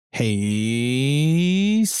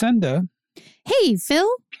Hey, Senda. Hey, Phil.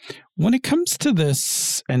 When it comes to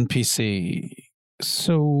this NPC,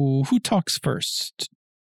 so who talks first?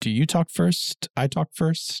 Do you talk first? I talk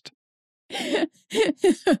first? Put him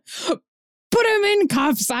in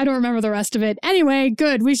cuffs. I don't remember the rest of it. Anyway,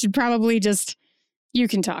 good. We should probably just... You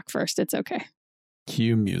can talk first. It's okay.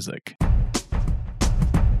 Cue music.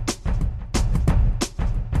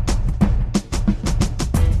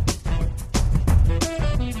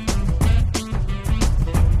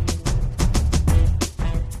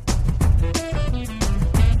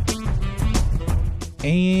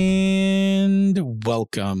 And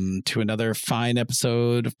welcome to another fine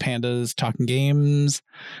episode of Pandas Talking Games.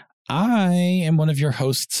 I am one of your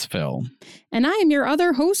hosts, Phil. And I am your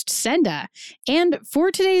other host, Senda. And for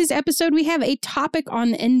today's episode, we have a topic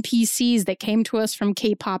on NPCs that came to us from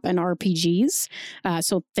K-pop and RPGs.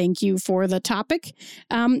 So thank you for the topic.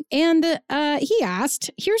 He asked,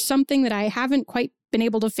 here's something that I haven't quite been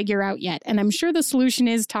able to figure out yet. And I'm sure the solution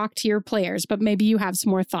is talk to your players, but maybe you have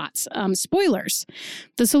some more thoughts. Spoilers.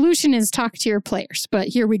 The solution is talk to your players, but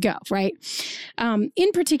here we go, right?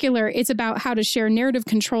 In particular, it's about how to share narrative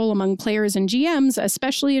control among players and GMs,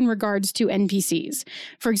 especially in regards to NPCs.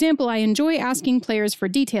 For example, I enjoy asking players for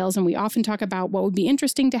details, and we often talk about what would be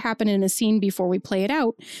interesting to happen in a scene before we play it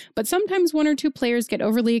out, but sometimes one or two players get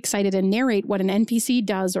overly excited and narrate what an NPC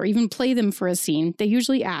does or even play them for a scene. They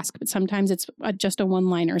usually ask, but sometimes it's just a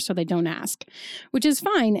one-liner, so they don't ask, which is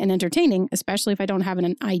fine and entertaining, especially if I don't have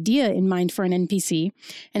an idea in mind for an NPC,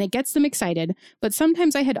 and it gets them excited. But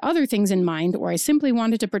sometimes I had other things in mind, or I simply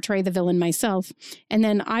wanted to portray the villain myself, and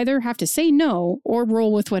then either have to say no or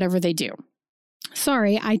roll with whatever they do.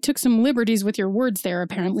 Sorry, I took some liberties with your words there,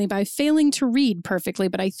 apparently, by failing to read perfectly,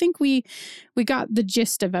 but I think we got the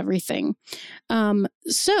gist of everything.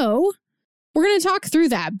 So we're going to talk through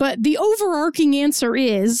that, but the overarching answer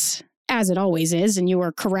is, as it always is, and you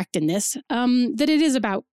are correct in this, that it is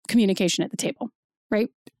about communication at the table, right?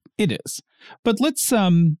 It is. But let's,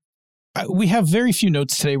 we have very few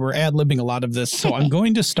notes today. We're ad-libbing a lot of this. So I'm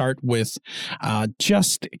going to start with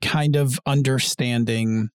just kind of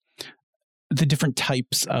understanding the different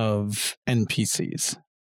types of NPCs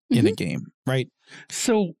in a game, right?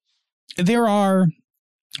 So there are...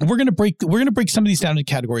 We're gonna break some of these down into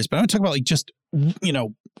categories, but I'm gonna talk about like just, you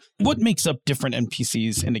know, what makes up different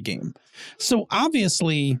NPCs in a game. So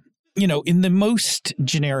obviously, you know, in the most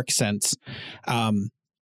generic sense, an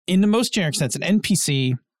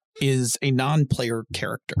NPC is a non-player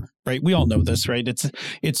character, right? We all know this, right?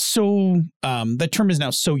 It's so that term is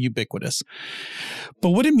now so ubiquitous.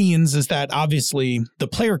 But what it means is that obviously the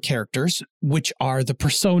player characters, which are the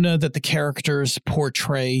persona that the characters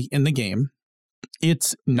portray in the game,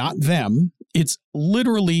 it's not them. It's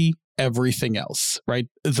literally everything else, right?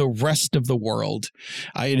 The rest of the world.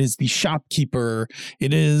 It is the shopkeeper.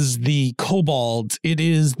 It is the kobold. It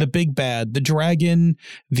is the big bad, the dragon,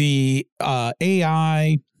 the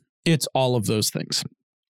AI. It's all of those things.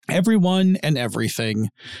 Everyone and everything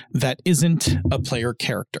that isn't a player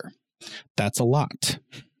character. That's a lot.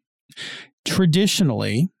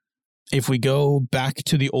 Traditionally, if we go back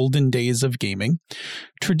to the olden days of gaming,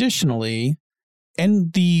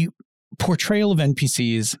 and the portrayal of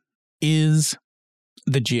NPCs is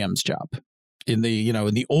the GM's job. In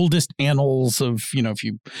the oldest annals of, if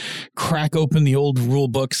you crack open the old rule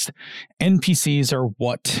books, NPCs are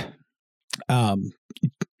what the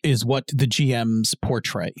GMs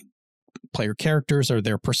portray. Player characters are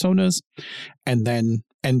their personas, and then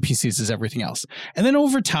NPCs is everything else. And then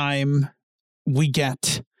over time, we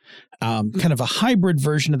get kind of a hybrid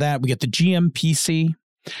version of that. We get the GMPC.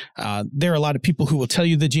 There are a lot of people who will tell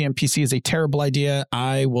you the GMPC is a terrible idea.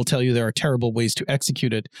 I will tell you there are terrible ways to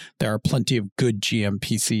execute it. There are plenty of good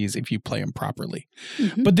GMPCs if you play them properly.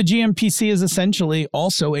 Mm-hmm. But the GMPC is essentially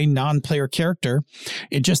also a non-player character.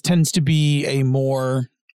 It just tends to be a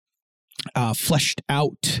more fleshed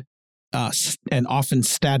out and often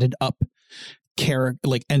statted up character,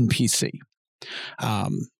 like NPC.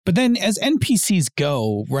 But then as NPCs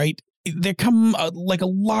go, right, there come like a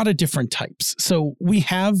lot of different types. So we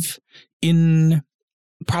have in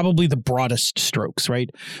probably the broadest strokes, right?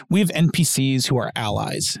 We have NPCs who are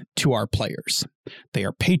allies to our players. They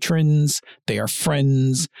are patrons. They are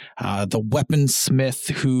friends. The weaponsmith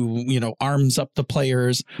who, arms up the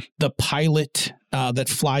players. The pilot that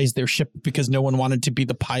flies their ship because no one wanted to be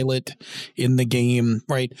the pilot in the game,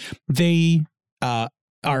 right? They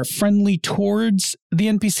are friendly towards the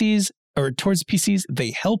NPCs or towards PCs.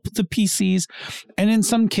 They help the PCs. And in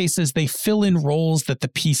some cases, they fill in roles that the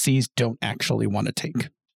PCs don't actually want to take.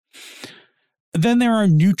 Then there are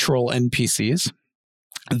neutral NPCs.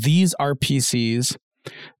 These are PCs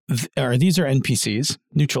these are NPCs,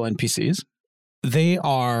 neutral NPCs. They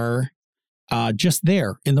are just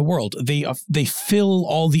there in the world. They fill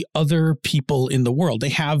all the other people in the world. They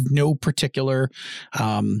have no particular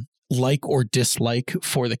like or dislike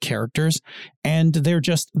for the characters, and they're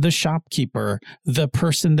just the shopkeeper, the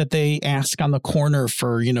person that they ask on the corner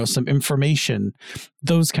for, some information,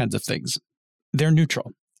 those kinds of things. They're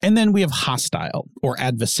neutral. And then we have hostile or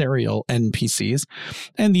adversarial NPCs,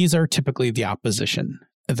 and these are typically the opposition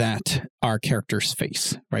that our characters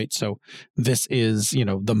face, right? So this is,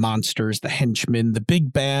 the monsters, the henchmen, the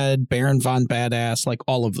big bad, Baron von Badass, like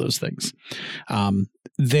all of those things.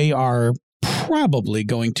 They are probably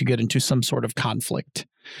going to get into some sort of conflict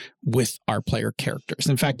with our player characters.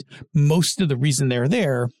 In fact, most of the reason they're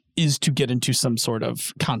there is to get into some sort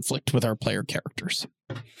of conflict with our player characters.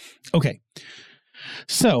 Okay.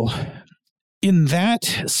 So in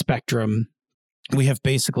that spectrum, we have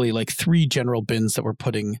basically like 3 general bins that we're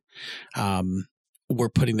putting them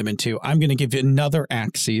into. I'm going to give you another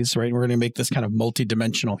axes, right? We're going to make this kind of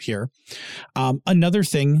multi-dimensional here. Another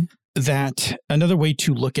way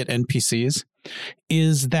to look at NPCs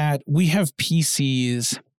is that we have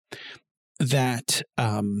NPCs that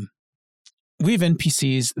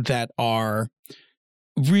are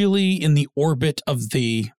really in the orbit of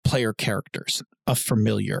the player characters, a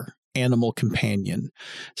familiar, animal companion,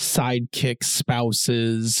 sidekicks,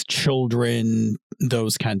 spouses, children,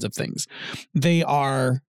 those kinds of things. They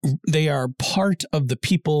are part of the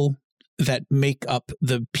people that make up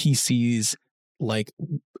the PC's like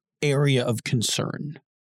area of concern,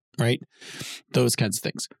 right? Those kinds of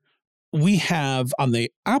things. We have on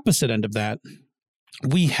the opposite end of that, I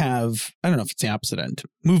don't know if it's the opposite end,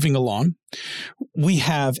 moving along, we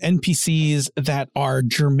have NPCs that are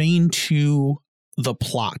germane to the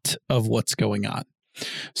plot of what's going on.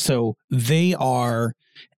 So they are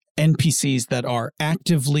NPCs that are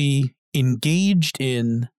actively engaged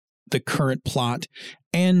in the current plot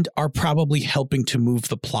and are probably helping to move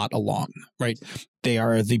the plot along, right? They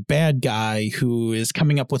are the bad guy who is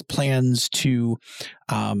coming up with plans to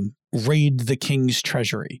raid the king's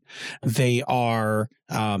treasury. They are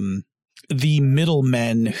the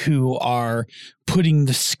middlemen who are putting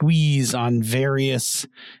the squeeze on various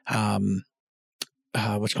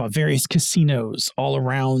various casinos all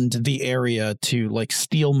around the area to like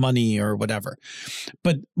steal money or whatever.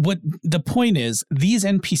 But what the point is, these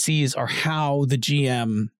NPCs are how the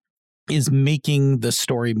GM is making the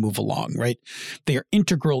story move along, right? They are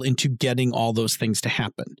integral into getting all those things to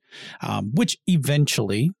happen, which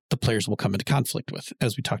eventually the players will come into conflict with,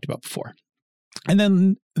 as we talked about before. And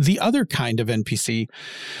then the other kind of NPC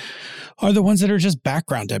are the ones that are just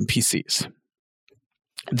background NPCs.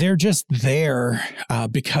 They're just there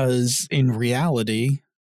because in reality,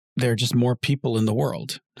 there are just more people in the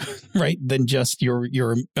world, right? Than just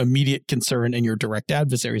your immediate concern and your direct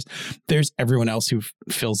adversaries. There's everyone else who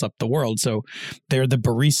fills up the world. So they're the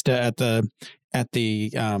barista at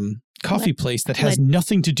the coffee place that has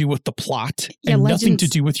nothing to do with the plot and nothing to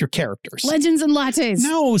do with your characters. Legends and Lattes.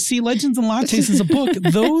 No, see, Legends and Lattes is a book.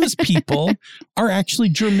 Those people are actually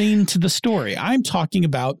germane to the story. I'm talking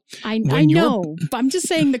about I know, but I'm just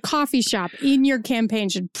saying the coffee shop in your campaign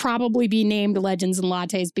should probably be named Legends and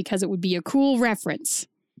Lattes because it would be a cool reference.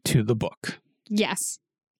 To the book. Yes.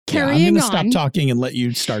 I'm going to stop talking and let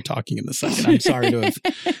you start talking in a second. I'm sorry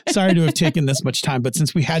to have taken this much time, but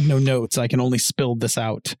since we had no notes, I can only spill this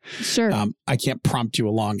out. Sure. I can't prompt you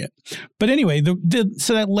along it. But anyway,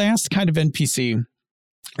 so that last kind of NPC,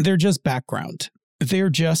 they're just background. They're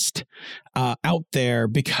just out there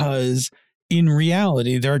because in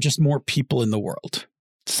reality, there are just more people in the world.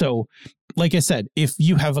 So, like I said, if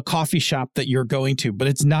you have a coffee shop that you're going to, but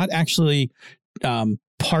it's not actually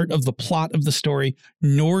part of the plot of the story,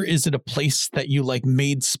 nor is it a place that you like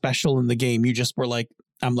made special in the game. You just were like,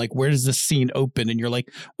 I'm like, where does this scene open? And you're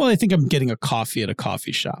like, well, I think I'm getting a coffee at a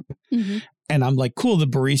coffee shop. Mm-hmm. And I'm like, cool, the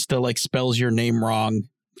barista like spells your name wrong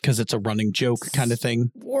because it's a running joke kind of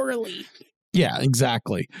thing. Swirly. Yeah,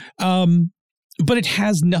 exactly. But it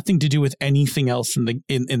has nothing to do with anything else in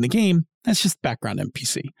the game. That's just background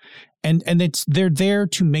NPC. And they're there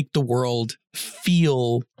to make the world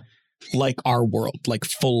feel like our world, like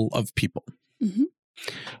full of people. Mm-hmm.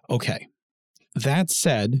 Okay. That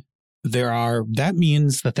said, that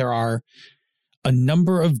means that there are a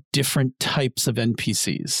number of different types of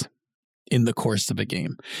NPCs in the course of a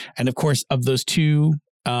game. And of course, of those 3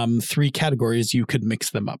 categories, you could mix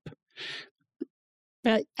them up.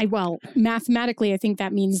 But mathematically, I think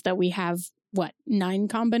that means that we have 9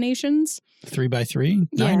 combinations? 3 by 3?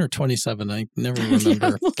 9 or 27? I never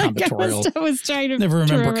remember combinatorial. I was trying to never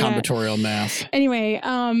remember combinatorial math. Anyway,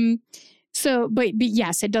 but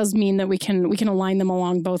yes, it does mean that we can align them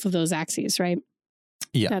along both of those axes, right?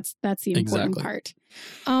 Yeah. That's the important part.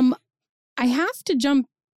 I have to jump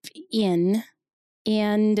in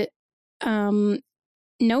and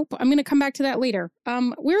nope, I'm going to come back to that later.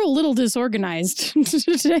 We're a little disorganized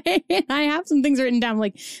today. I have some things written down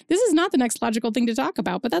like, this is not the next logical thing to talk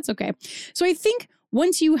about, but that's okay. So I think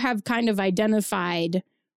once you have kind of identified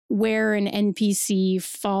where an NPC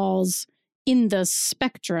falls in the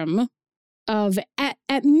spectrum of,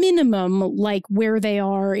 at minimum, like where they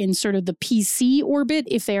are in sort of the PC orbit,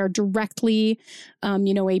 if they are directly, a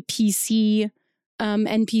PC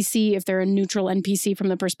NPC, if they're a neutral NPC from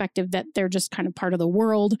the perspective that they're just kind of part of the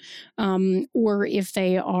world, or if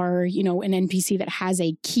they are, an NPC that has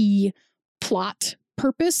a key plot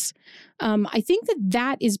purpose. I think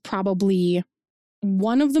that is probably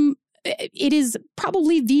one of them. It is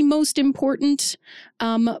probably the most important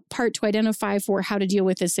part to identify for how to deal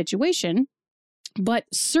with this situation. But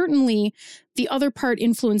certainly the other part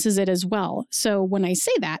influences it as well. So when I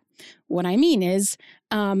say that, what I mean is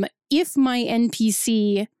if my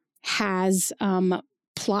NPC has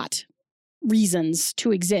plot reasons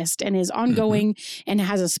to exist and is ongoing and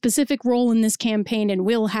has a specific role in this campaign and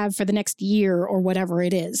will have for the next year or whatever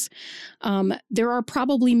it is, there are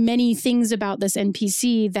probably many things about this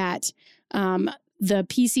NPC that the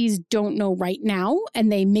PCs don't know right now,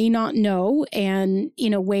 and they may not know, and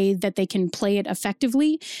in a way that they can play it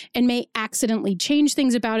effectively, and may accidentally change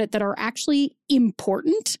things about it that are actually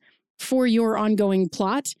important for your ongoing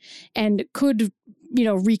plot and could,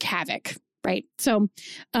 wreak havoc. Right. So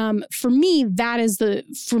for me,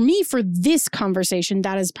 for this conversation,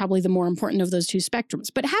 that is probably the more important of those two spectrums.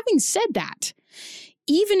 But having said that,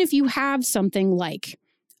 even if you have something like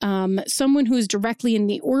someone who is directly in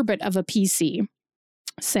the orbit of a PC,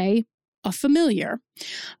 say a familiar,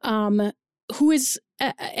 who is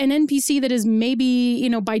an NPC that is maybe,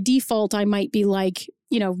 by default, I might be like,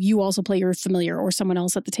 you also play your familiar, or someone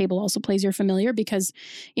else at the table also plays your familiar because,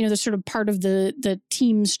 they're sort of part of the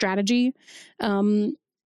team strategy.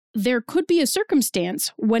 There could be a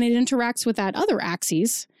circumstance when it interacts with that other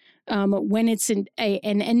axis, when it's an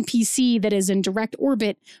NPC that is in direct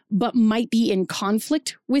orbit, but might be in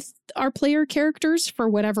conflict with our player characters for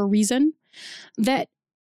whatever reason, that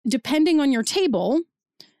depending on your table,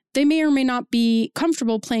 they may or may not be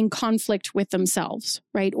comfortable playing conflict with themselves,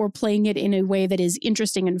 right? Or playing it in a way that is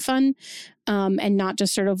interesting and fun, and not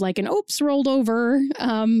just sort of like an oops, rolled over,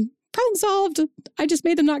 problem solved, I just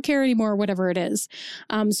made them not care anymore, whatever it is.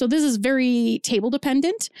 So this is very table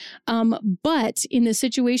dependent. But in the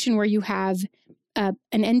situation where you have an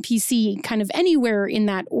NPC kind of anywhere in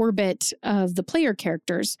that orbit of the player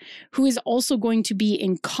characters who is also going to be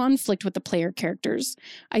in conflict with the player characters,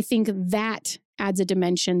 I think that adds a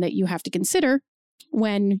dimension that you have to consider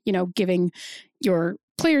when, giving your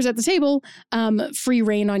players at the table free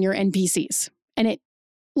reign on your NPCs. And it,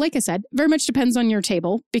 like I said, very much depends on your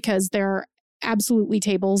table, because there are absolutely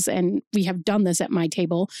tables, and we have done this at my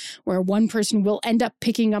table, where one person will end up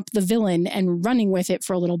picking up the villain and running with it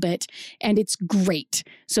for a little bit, and it's great.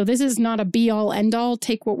 So this is not a be-all, end-all.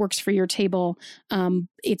 Take what works for your table.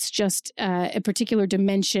 It's just a particular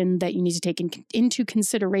dimension that you need to take into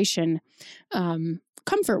consideration,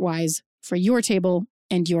 comfort-wise, for your table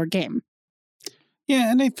and your game.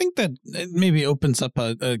 Yeah, and I think that it maybe opens up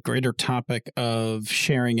a greater topic of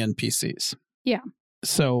sharing NPCs. Yeah.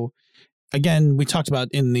 So again, we talked about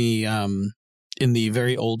in the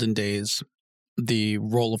very olden days, the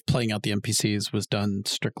role of playing out the NPCs was done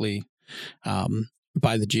strictly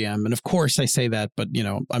by the GM. And of course I say that, but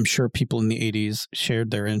I'm sure people in the 80s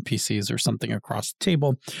shared their NPCs or something across the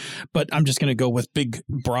table. But I'm just going to go with big,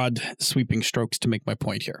 broad, sweeping strokes to make my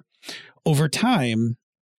point here. Over time,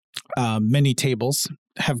 many tables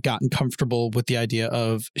have gotten comfortable with the idea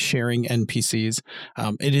of sharing NPCs.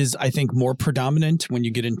 It is, I think, more predominant when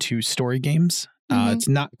you get into story games. It's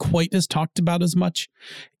not quite as talked about as much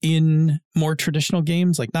in more traditional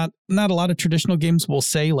games. Like not a lot of traditional games will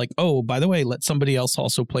say like, oh, by the way, let somebody else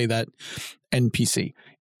also play that NPC.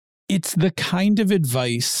 It's the kind of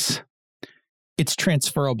advice, it's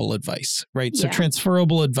transferable advice, right? Yeah. So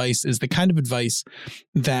transferable advice is the kind of advice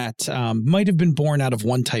that might have been born out of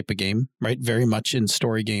one type of game, right? Very much in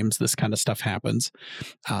story games, this kind of stuff happens.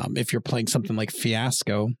 If you're playing something like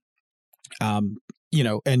Fiasco,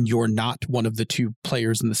 and you're not one of the two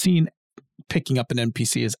players in the scene, picking up an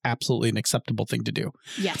NPC is absolutely an acceptable thing to do.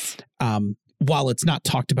 Yes. While it's not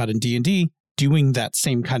talked about in D&D, doing that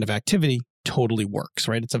same kind of activity totally works,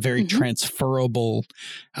 right? It's a very transferable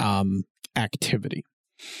activity.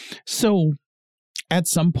 So at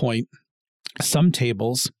some point, some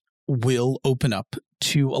tables will open up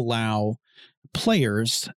to allow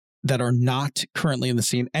players that are not currently in the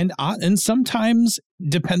scene, and sometimes,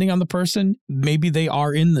 depending on the person, maybe they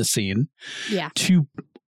are in the scene,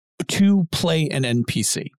 to play an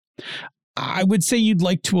NPC. I would say you'd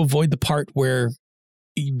like to avoid the part where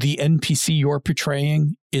the NPC you're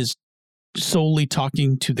portraying is solely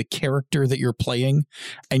talking to the character that you're playing,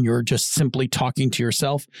 and you're just simply talking to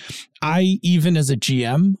yourself. I, even as a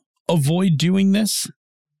GM, avoid doing this.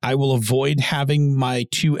 I will avoid having my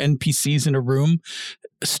two NPCs in a room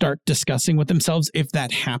start discussing with themselves. If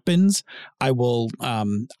that happens, I will,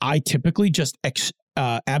 I typically just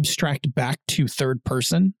abstract back to third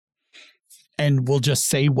person and will just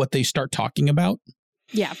say what they start talking about.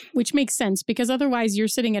 Yeah, which makes sense, because otherwise you're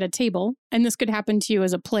sitting at a table, and this could happen to you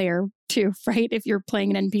as a player too, right? If you're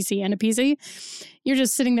playing an NPC and a PC, you're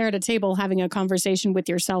just sitting there at a table having a conversation with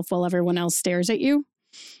yourself while everyone else stares at you.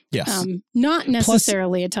 Yes. Not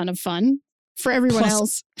necessarily a ton of fun for everyone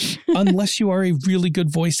else. Unless you are a really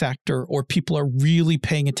good voice actor or people are really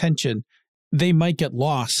paying attention, they might get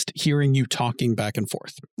lost hearing you talking back and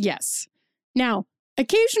forth. Yes. Now,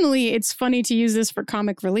 occasionally it's funny to use this for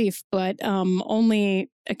comic relief, but only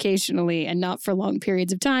occasionally and not for long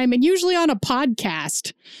periods of time, and usually on a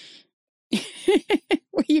podcast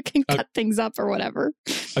where you can cut things up or whatever.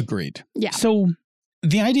 Agreed. Yeah. So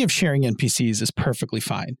the idea of sharing NPCs is perfectly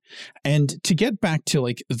fine. And to get back to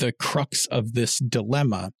like the crux of this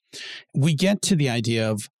dilemma, we get to the idea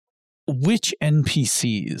of which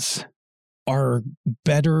NPCs are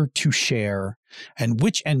better to share and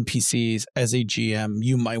which NPCs as a GM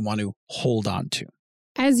you might want to hold on to.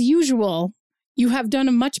 As usual, you have done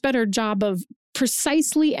a much better job of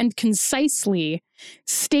precisely and concisely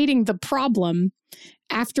stating the problem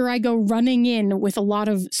after I go running in with a lot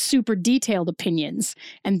of super detailed opinions.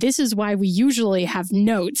 And this is why we usually have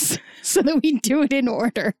notes, so that we do it in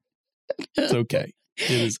order. It's okay.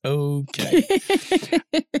 It is okay.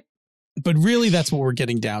 But really, that's what we're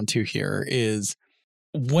getting down to here is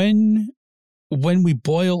when we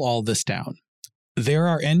boil all this down, there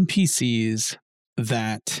are NPCs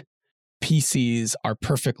that PCs are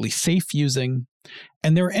perfectly safe using,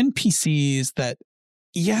 and there are NPCs that,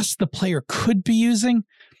 yes, the player could be using,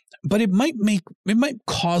 but it might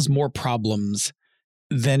cause more problems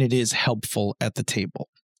than it is helpful at the table,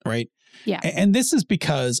 right? Yeah. And this is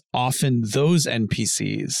because often those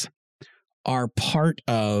NPCs are part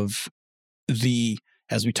of the,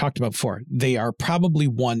 as we talked about before, they are probably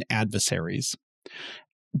one adversaries,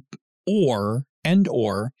 or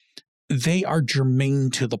they are germane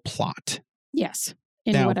to the plot. Yes,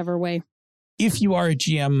 in now, whatever way. If you are a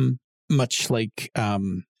GM, much like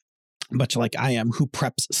I am, who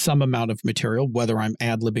preps some amount of material, whether I'm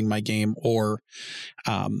ad-libbing my game or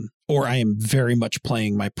I am very much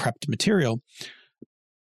playing my prepped material,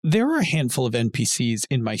 there are a handful of NPCs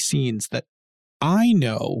in my scenes that I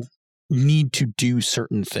know need to do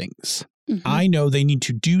certain things. Mm-hmm. I know they need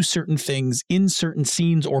to do certain things in certain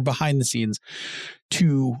scenes or behind the scenes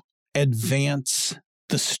to advance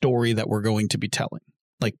the story that we're going to be telling.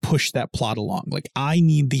 Like push that plot along. Like I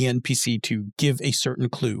need the NPC to give a certain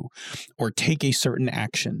clue or take a certain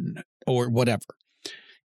action or whatever.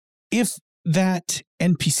 If that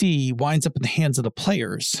NPC winds up in the hands of the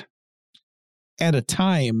players at a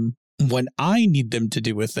time when I need them to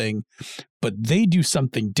do a thing, but they do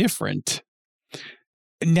something different,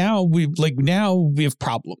 now we have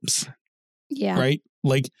problems. Yeah. Right?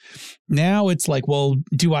 Like now it's like, well,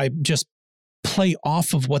 do I just play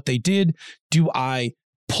off of what they did? Do I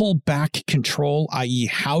pull back control, i.e.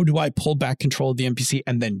 how do I pull back control of the NPC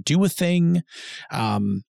and then do a thing?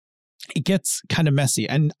 It gets kind of messy.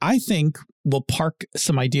 And I think we'll park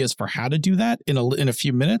some ideas for how to do that in a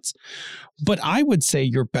few minutes. But I would say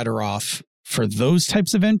you're better off for those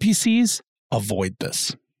types of NPCs, avoid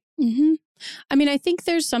this. Mm-hmm. I mean, I think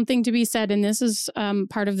there's something to be said, and this is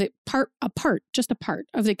part of the just a part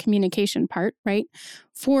of the communication part, right?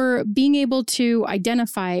 For being able to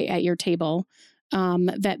identify at your table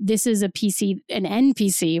that this is an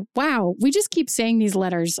NPC. Wow, we just keep saying these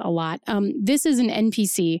letters a lot. This is an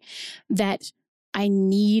NPC that I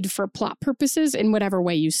need for plot purposes in whatever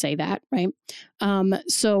way you say that, right?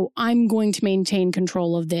 So I'm going to maintain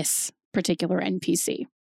control of this particular NPC.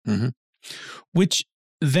 Mm-hmm. Which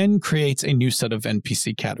then creates a new set of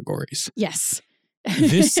NPC categories. Yes.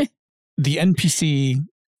 The NPC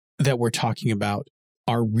that we're talking about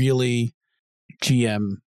are really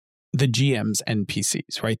the GM's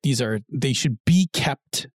NPCs, right? They should be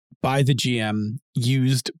kept by the GM,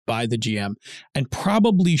 used by the GM, and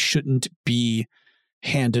probably shouldn't be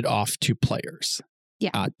handed off to players.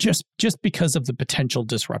 Yeah. Just because of the potential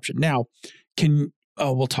disruption. Now,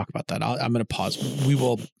 Oh, we'll talk about that. I'm going to pause. We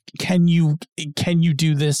will. Can you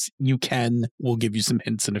do this? You can. We'll give you some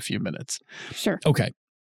hints in a few minutes. Sure. Okay.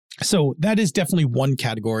 So that is definitely one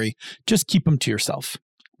category. Just keep them to yourself.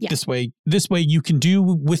 Yeah. This way you can do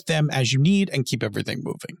with them as you need and keep everything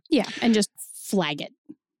moving. Yeah. And just flag it.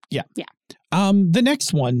 Yeah. Yeah. The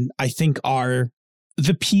next one I think are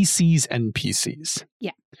the PCs NPCs.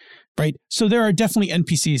 Yeah. Right. So there are definitely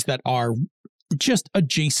NPCs that are just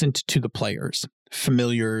adjacent to the players,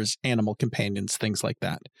 familiars, animal companions, things like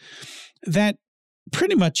that, that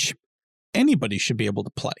pretty much anybody should be able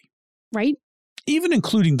to play. Right. Even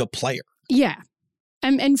including the player. Yeah.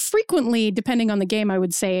 And frequently, depending on the game, I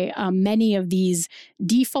would say many of these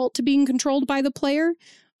default to being controlled by the player.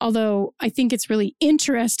 Although I think it's really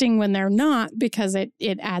interesting when they're not, because it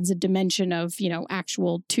adds a dimension of,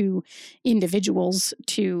 actual two individuals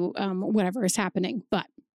to whatever is happening. But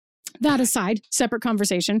that aside, separate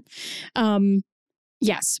conversation.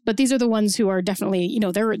 Yes, but these are the ones who are definitely,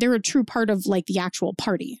 they're a true part of like the actual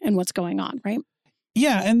party and what's going on, right?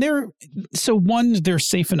 Yeah, and they're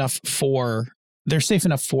safe enough for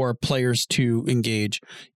players to engage,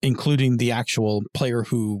 including the actual player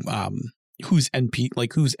whose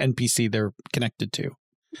NPC they're connected to,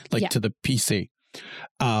 to the PC.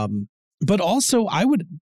 But also, I would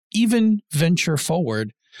even venture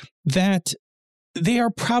forward that they are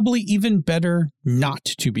probably even better not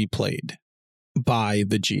to be played by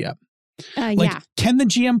the GM. Can the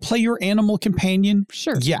GM play your animal companion?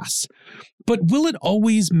 Sure. Yes. But will it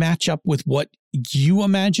always match up with what you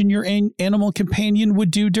imagine your animal companion would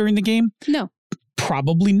do during the game? No.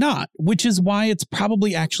 Probably not, which is why it's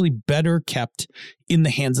probably actually better kept in the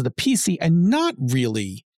hands of the PC and not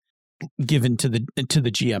really given to the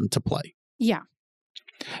GM to play. Yeah.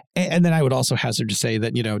 And then I would also hazard to say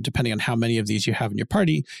that, depending on how many of these you have in your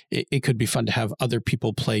party, it could be fun to have other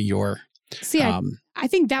people play your... See, I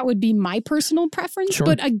think that would be my personal preference. Sure.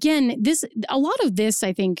 But again, a lot of this,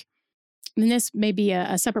 I think, and this may be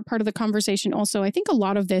a separate part of the conversation also, I think a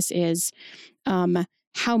lot of this is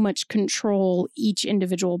how much control each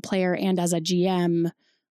individual player and as a GM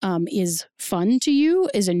is fun to you,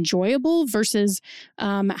 is enjoyable, versus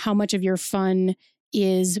how much of your fun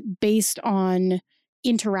is based on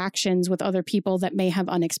interactions with other people that may have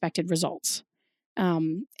unexpected results.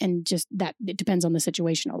 And just that it depends on the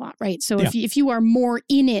situation a lot, right? So if you are more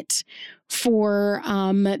in it for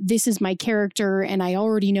this is my character and I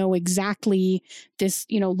already know exactly this,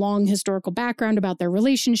 long historical background about their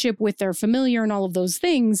relationship with their familiar and all of those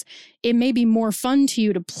things, it may be more fun to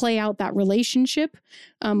you to play out that relationship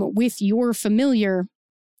with your familiar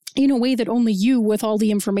in a way that only you with all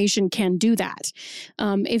the information can do that.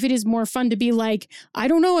 If it is more fun to be like, I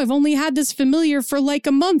don't know, I've only had this familiar for like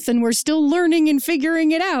a month and we're still learning and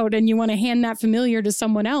figuring it out, and you want to hand that familiar to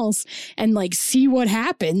someone else and like see what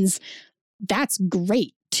happens, that's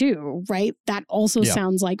great too, right? That also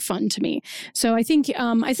sounds like fun to me. So I think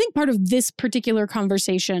part of this particular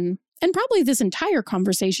conversation, and probably this entire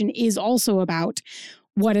conversation, is also about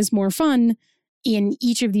what is more fun in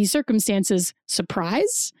each of these circumstances: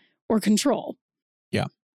 surprise or control. Yeah.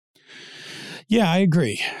 Yeah, I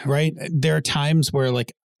agree. Right. There are times where,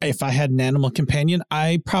 like, if I had an animal companion,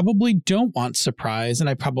 I probably don't want surprise and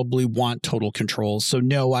I probably want total control. So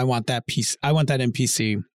no, I want that piece. I want that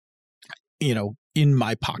NPC, in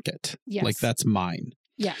my pocket. Yes. Like that's mine.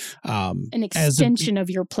 Yes. An extension of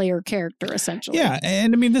your player character, essentially. Yeah.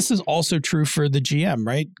 And I mean, this is also true for the GM,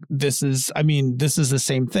 right? This is the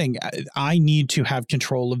same thing. I need to have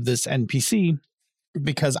control of this NPC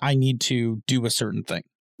because I need to do a certain thing.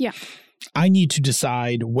 Yeah. I need to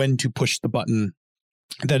decide when to push the button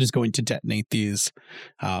that is going to detonate these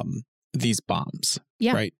bombs.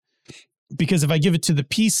 Yeah. Right. Because if I give it to the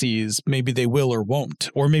PCs, maybe they will or won't,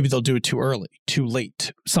 or maybe they'll do it too early, too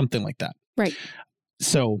late, something like that. Right.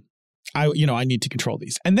 So I need to control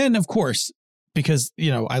these. And then, of course, because,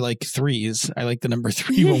 I like threes, I like the number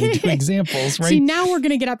 3 when we do examples, right? See, now we're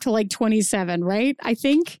going to get up to like 27, right? I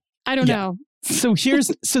think. I don't know. So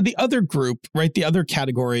the other group, right? The other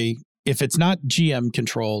category, if it's not GM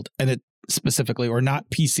controlled and it specifically, or not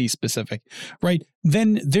PC specific, right?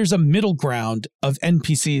 Then there's a middle ground of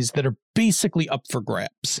NPCs that are basically up for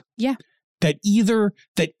grabs. Yeah. That either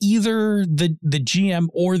the GM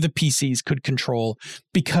or the PCs could control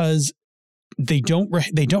because they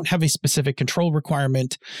don't have a specific control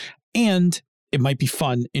requirement, and it might be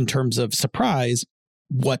fun in terms of surprise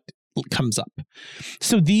what comes up.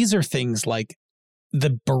 So these are things like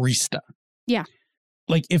the barista. Yeah.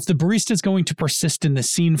 Like if the barista is going to persist in the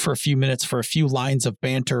scene for a few minutes for a few lines of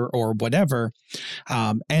banter or whatever,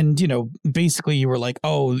 and basically you were like,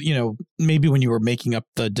 oh, maybe when you were making up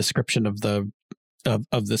the description of the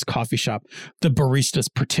of this coffee shop. The barista's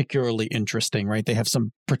particularly interesting, right? They have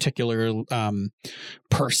some particular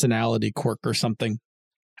personality quirk or something.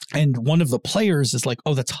 And one of the players is like,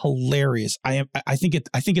 "Oh, that's hilarious. I think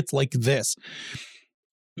it's like this."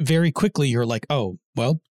 Very quickly, you're like, "Oh,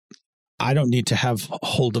 well, I don't need to have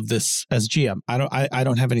hold of this as GM. I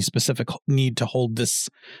don't have any specific need to hold this,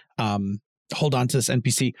 hold on to this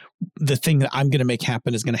NPC. The thing that I'm going to make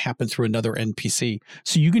happen is going to happen through another NPC.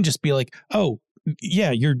 So you can just be like, oh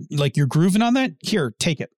yeah, you're grooving on that. Here,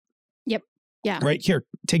 take it. Yep. Yeah. Right here,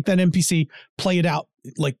 take that NPC, play it out,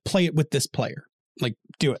 like play it with this player, like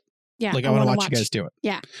do it. Yeah. Like I want to watch you guys do it.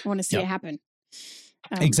 Yeah. I want to see it happen.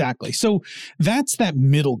 Exactly. So that's that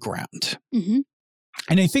middle ground. Mm-hmm.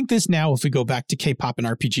 And I think this now, if we go back to K-pop and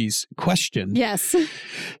RPG's question, yes,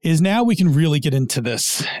 is now we can really get into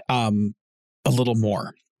this a little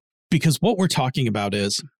more, because what we're talking about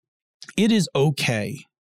is it is okay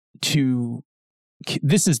to,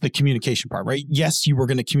 this is the communication part, right? Yes, you were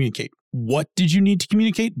going to communicate. What did you need to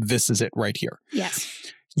communicate? This is it right here. Yes.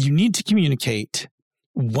 You need to communicate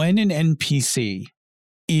when an NPC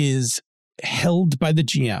is held by the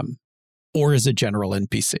GM or is a general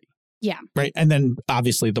NPC. Yeah. Right. And then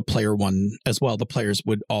obviously the player one as well. The players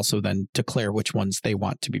would also then declare which ones they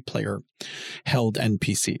want to be player held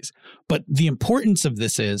NPCs. But the importance of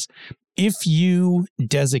this is if you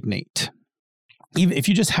designate, even if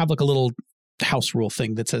you just have like a little house rule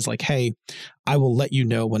thing that says like, hey, I will let you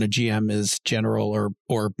know when a GM is general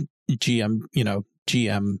or GM,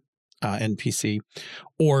 GM NPC,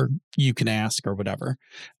 or you can ask or whatever,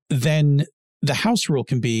 then the house rule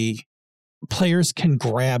can be players can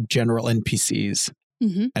grab general NPCs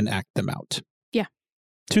and act them out. Yeah.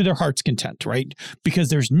 To their heart's content, right? Because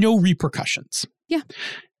there's no repercussions. Yeah.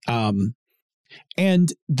 And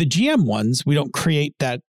the GM ones, we don't create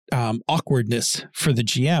that awkwardness for the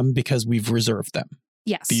GM because we've reserved them.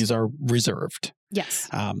 Yes. These are reserved. Yes.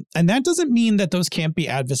 And that doesn't mean that those can't be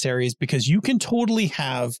adversaries, because you can totally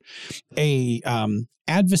have a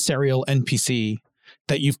adversarial NPC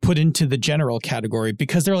that you've put into the general category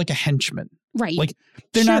because they're like a henchman. Right. Like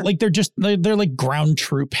they're not like, they're like ground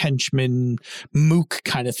troop henchman mook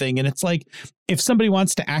kind of thing. And it's like, if somebody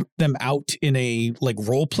wants to act them out in a like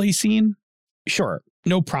role play scene, sure,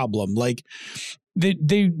 no problem. Like they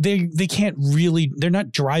can't really, they're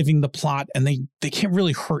not driving the plot, and they can't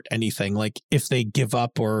really hurt anything. Like if they give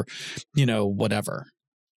up or, whatever.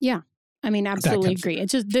 Yeah. I mean, absolutely agree.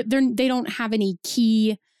 It's just they don't have any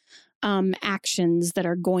key actions that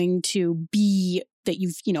are going to be that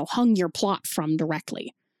you've hung your plot from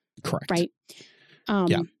directly. Correct. Right.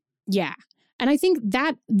 Yeah. And I think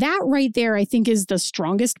that right there, I think, is the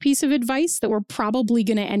strongest piece of advice that we're probably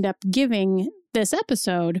going to end up giving this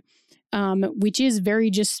episode, which is very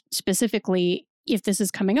just specifically, if this is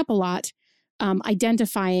coming up a lot,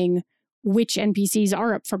 identifying which NPCs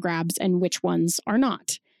are up for grabs and which ones are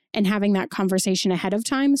not. And having that conversation ahead of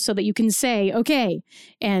time so that you can say, okay,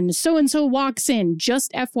 and so-and-so walks in,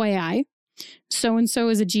 just FYI, so-and-so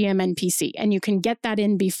is a GM NPC. And you can get that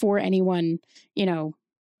in before anyone,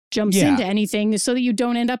 jumps into anything, so that you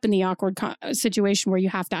don't end up in the awkward situation where you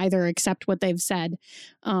have to either accept what they've said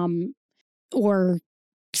or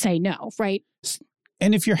say no, right?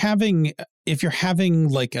 And if you're having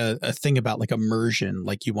like a thing about like immersion,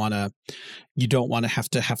 like you don't want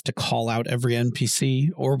to have to call out every NPC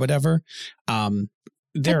or whatever.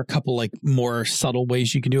 There are a couple like more subtle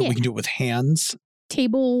ways you can do it. Yeah. We can do it with hands.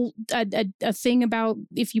 Table, a thing about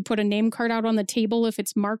if you put a name card out on the table, if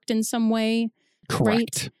it's marked in some way.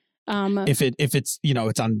 Correct. Right? If it's,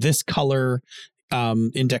 it's on this color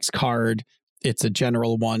index card, it's a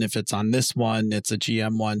general one. If it's on this one, it's a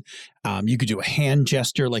GM one. You could do a hand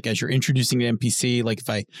gesture, like as you're introducing an NPC. Like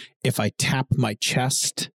if I tap my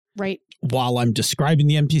chest, right, while I'm describing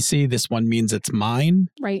the NPC, this one means it's mine.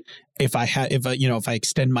 Right. If I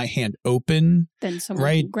extend my hand open, then someone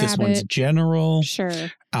right, can grab this one's general.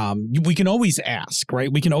 Sure. We can always ask,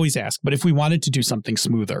 right? We can always ask. But if we wanted to do something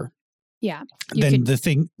smoother, yeah, then the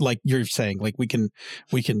thing, like you're saying, like we can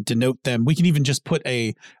denote them. We can even just put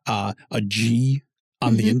a G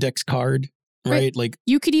on the index card, right? Like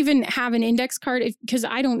you could even have an index card, because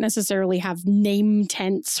I don't necessarily have name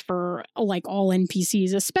tents for like all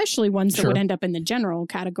NPCs, especially ones that would end up in the general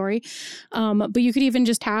category. But you could even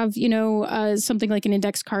just have, something like an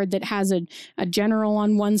index card that has a general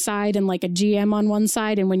on one side and like a GM on one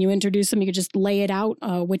side. And when you introduce them, you could just lay it out,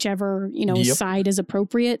 whichever, side is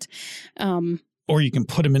appropriate. Or you can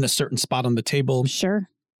put them in a certain spot on the table. Sure.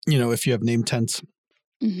 If you have name tents,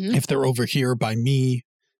 if they're over here by me,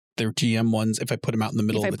 They're GM ones. If I put them out in the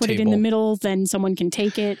middle If of I the put table, it in the middle, then someone can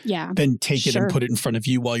take it. Yeah. then take it Sure. and put it in front of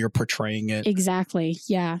you while you're portraying it. Exactly.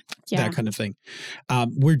 Yeah. Yeah. That kind of thing.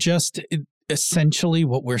 We're just essentially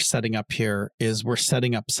what we're setting up here is we're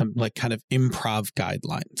setting up some like kind of improv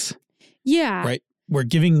guidelines. Yeah. Right. We're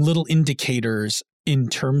giving little indicators in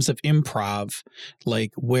terms of improv,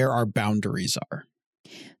 like where our boundaries are.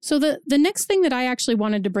 So the next thing that I actually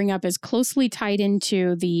wanted to bring up is closely tied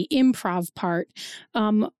into the improv part,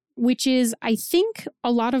 which is, I think,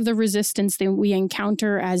 a lot of the resistance that we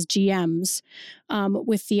encounter as GMs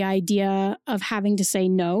with the idea of having to say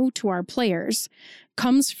no to our players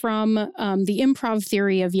comes from the improv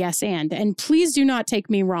theory of yes and. And please do not take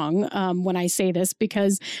me wrong when I say this,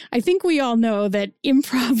 because I think we all know that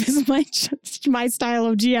improv is my style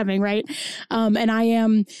of GMing, right? And I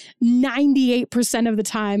am 98% of the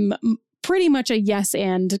time pretty much a yes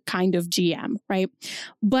and kind of GM, right?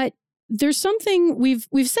 But there's something we've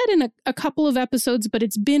said in a couple of episodes, but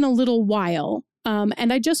it's been a little while.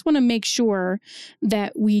 And I just want to make sure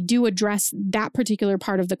that we do address that particular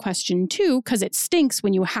part of the question too, because it stinks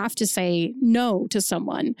when you have to say no to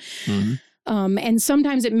someone. Mm-hmm. And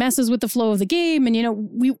sometimes it messes with the flow of the game. And, you know,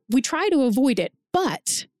 we try to avoid it.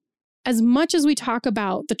 But as much as we talk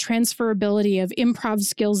about the transferability of improv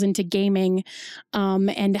skills into gaming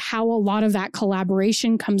and how a lot of that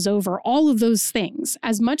collaboration comes over, all of those things,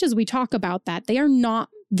 as much as we talk about that, they are not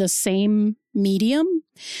the same medium.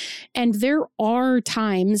 And there are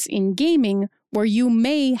times in gaming where you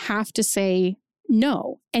may have to say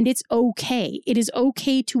no, and it's okay. It is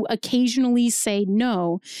okay to occasionally say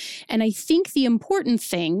no. And I think the important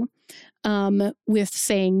thing with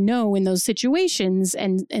saying no in those situations,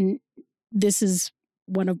 and this is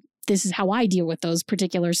how I deal with those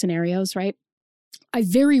particular scenarios, right? I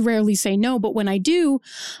very rarely say no, but when I do,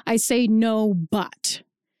 I say no, but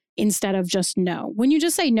instead of just no. When you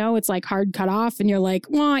just say no, it's like hard cut off and you're like,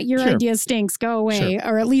 well, your idea stinks, go away. Sure.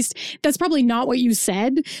 Or at least that's probably not what you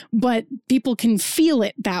said, but people can feel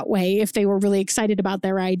it that way if they were really excited about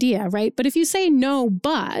their idea, right? But if you say no,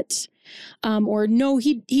 but, or no,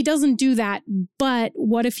 he doesn't do that, but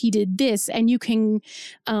what if he did this? And you can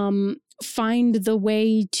find the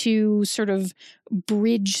way to sort of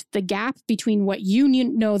bridge the gap between what you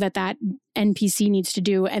know that NPC needs to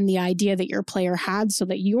do and the idea that your player had, so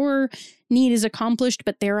that your need is accomplished,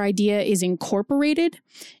 but their idea is incorporated,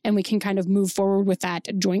 and we can kind of move forward with that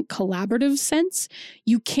joint collaborative sense.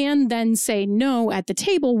 You can then say no at the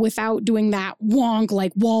table without doing that wonk,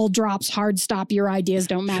 like wall drops, hard stop, your ideas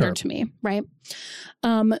don't matter to me, right?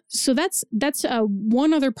 So that's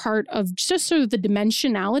one other part of just sort of the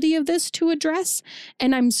dimensionality of this to address.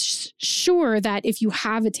 And I'm sure that if you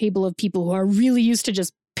have a table of people who are really used to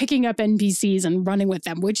just picking up NPCs and running with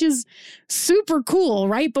them, which is super cool,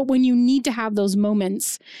 right? But when you need to have those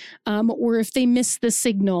moments, or if they miss the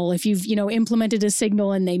signal, if you've, implemented a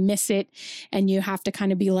signal and they miss it, and you have to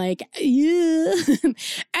kind of be like, yeah,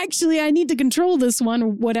 actually, I need to control this one, or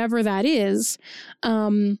whatever that is,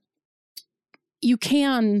 you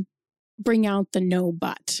can bring out the no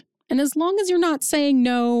but. And as long as you're not saying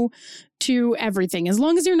no to everything, as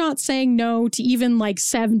long as you're not saying no to even like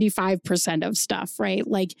 75% of stuff, right?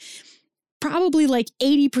 Like probably like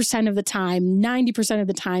 80% of the time, 90% of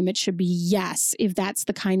the time, it should be yes, if that's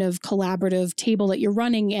the kind of collaborative table that you're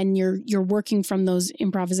running and you're working from those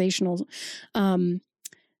improvisational,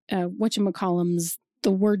 whatchamacallums.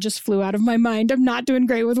 The word just flew out of my mind. I'm not doing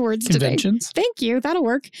great with words Conventions. Today. Thank you. That'll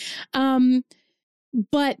work.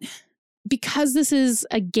 But because this is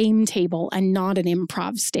a game table and not an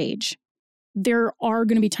improv stage, there are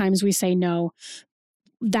going to be times we say no.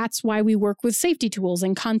 That's why we work with safety tools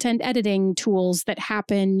and content editing tools that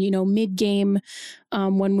happen, mid-game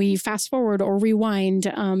when we fast forward or rewind,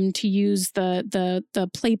 to use the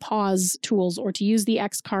play pause tools, or to use the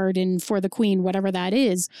X card in For the Queen, whatever that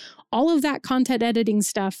is. All of that content editing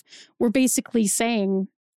stuff, we're basically saying,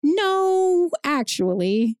 no,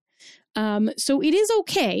 actually. So it is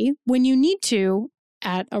okay when you need to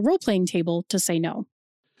at a role-playing table to say no.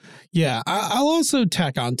 Yeah, I'll also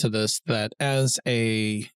tack on to this that as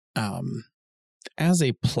a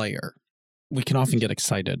player, we can often get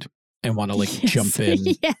excited and want to jump in,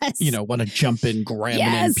 want to jump in, grab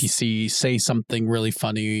an NPC, say something really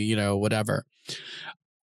funny, whatever.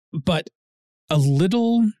 But a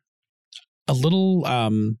little, I don't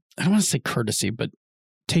want to say courtesy, but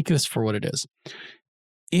take this for what it is.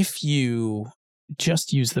 If you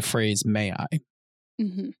just use the phrase, may I,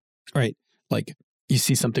 right? Like you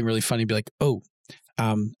see something really funny, be like, oh,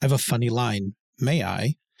 I have a funny line, may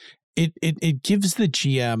I? It gives the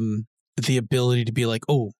GM the ability to be like,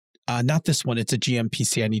 oh, not this one. It's a GM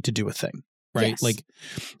PC. I need to do a thing. right? Yes. Like,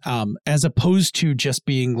 as opposed to just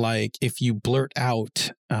being like, if you blurt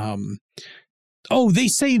out, oh, they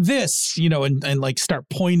say this, you know, and like start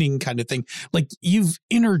pointing kind of thing. Like you've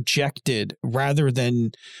interjected rather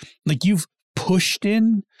than like you've pushed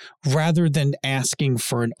in rather than asking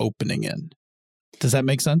for an opening in. Does that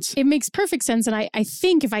make sense? It makes perfect sense. And I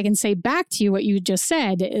think if I can say back to you what you just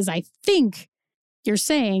said is I think you're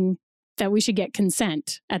saying that we should get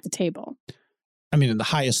consent at the table. I mean, in the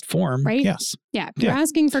highest form, right? Yes. Yeah. You're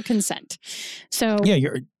asking for consent. So yeah,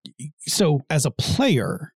 so as a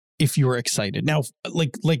player, if you were excited now,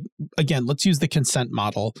 like again, let's use the consent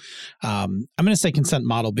model. I'm going to say consent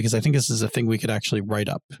model because I think this is a thing we could actually write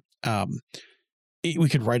up. We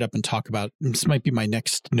could write up and talk about. This might be my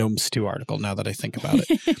next Gnome Stew article now that I think about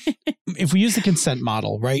it. If we use the consent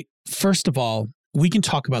model, right? First of all, we can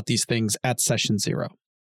talk about these things at session 0,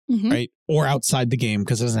 right? Or outside the game,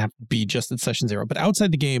 because it doesn't have to be just at session 0, but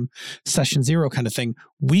outside the game, session 0 kind of thing,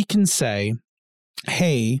 we can say,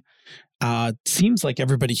 hey, seems like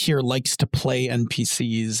everybody here likes to play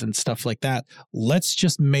NPCs and stuff like that. Let's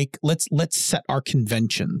just let's set our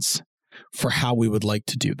conventions for how we would like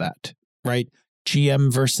to do that, right?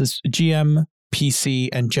 GM versus GM, PC,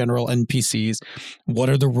 and general NPCs. What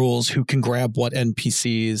are the rules? Who can grab what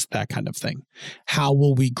NPCs? That kind of thing. How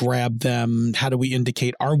will we grab them? How do we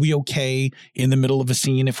indicate? Are we okay in the middle of a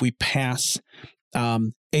scene if we pass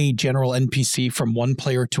a general NPC from one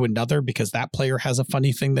player to another because that player has a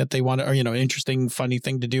funny thing that they want to, or, you know, interesting, funny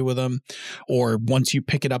thing to do with them? Or once you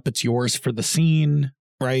pick it up, it's yours for the scene,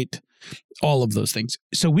 right? All of those things.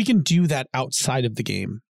 So we can do that outside of the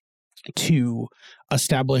game to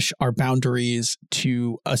establish our boundaries,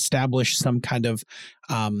 to establish some kind of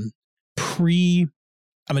I'm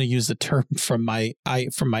going to use the term from my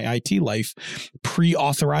IT life,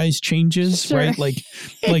 pre-authorized changes, sure. right?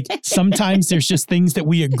 Like sometimes there's just things that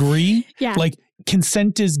we agree. Yeah. Like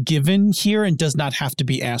consent is given here and does not have to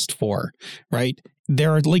be asked for, right?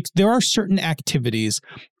 There are certain activities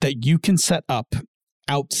that you can set up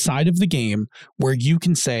outside of the game where you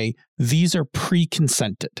can say, these are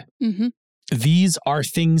pre-consented. These are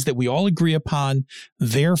things that we all agree upon.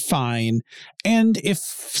 They're fine. And if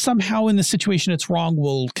somehow in the situation it's wrong,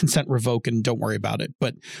 we'll consent revoke and don't worry about it.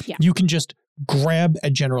 But you can just grab a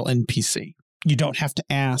general NPC. You don't have to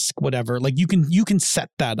ask, whatever. Like you can set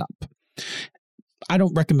that up. I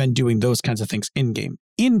don't recommend doing those kinds of things in game.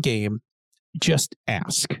 In game, just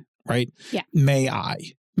ask, right? Yeah.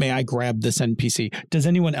 May I grab this NPC? Does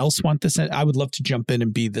anyone else want this? I would love to jump in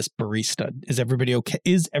and be this barista. Is everybody okay?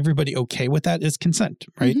 Is everybody okay with that? Is consent,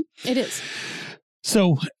 right? It is.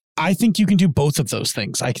 So I think you can do both of those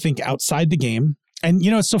things. I think outside the game, and you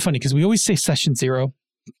know, it's so funny because we always say session 0.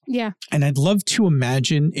 Yeah. And I'd love to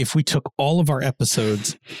imagine if we took all of our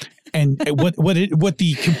episodes and what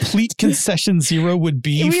the complete concession 0 would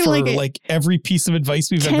be for like every piece of advice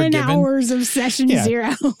we've ever given. 10 hours of session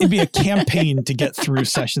 0. It'd be a campaign to get through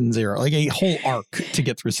session 0, like a whole arc to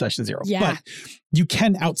get through session 0. Yeah. But you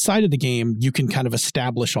can, outside of the game, you can kind of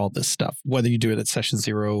establish all this stuff, whether you do it at session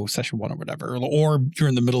 0, session 1 or whatever, or you're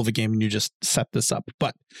in the middle of a game and you just set this up.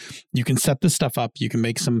 But you can set this stuff up. You can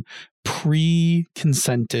make some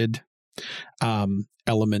pre-consented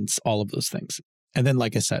elements, all of those things. And then,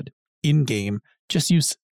 like I said, in-game, just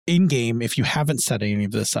use in-game. If you haven't set any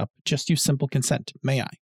of this up, just use simple consent. May I?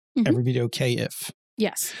 Everybody okay if?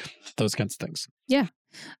 Yes. Those kinds of things. Yeah.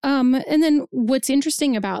 And then what's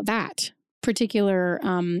interesting about that particular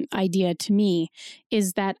idea to me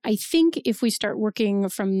is that I think if we start working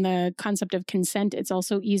from the concept of consent, it's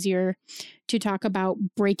also easier to talk about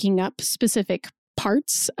breaking up specific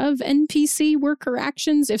parts of NPC work or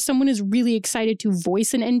actions. If someone is really excited to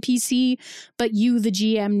voice an NPC, but you, the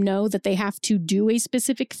GM, know that they have to do a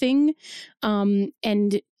specific thing,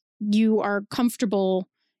 and you are comfortable,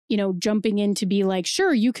 you know, jumping in to be like,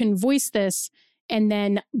 sure, you can voice this, and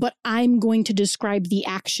then, but I'm going to describe the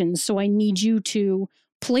actions, so I need you to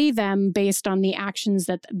play them based on the actions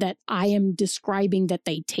that I am describing that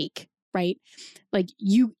they take, right? Like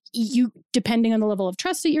you depending on the level of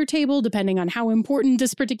trust at your table, depending on how important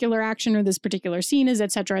this particular action or this particular scene is,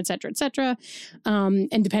 et cetera, et cetera, et cetera.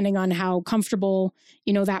 And depending on how comfortable,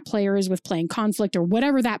 you know, that player is with playing conflict or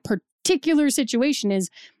whatever that particular situation is,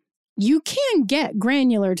 you can get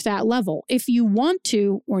granular to that level if you want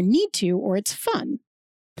to or need to, or it's fun.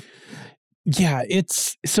 Yeah,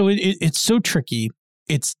 it's so tricky.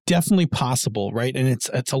 It's definitely possible, right? And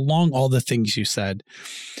it's along all the things you said.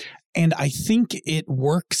 And I think it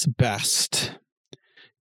works best.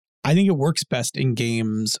 I think it works best in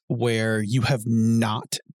games where you have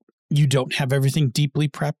not you don't have everything deeply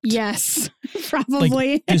prepped. Yes, probably.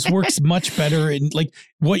 Like, this works much better. And like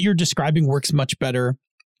what you're describing works much better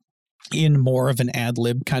in more of an ad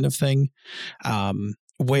lib kind of thing,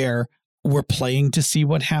 where we're playing to see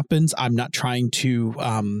what happens. I'm not trying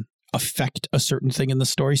to affect a certain thing in the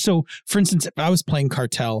story. So, for instance, if I was playing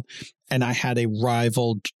Cartel and I had a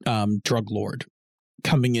rival drug lord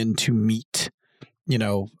coming in to meet,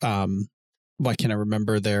 why can't I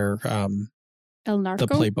remember their El Narco?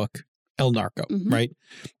 the playbook, El Narco, right?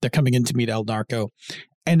 They're coming in to meet El Narco,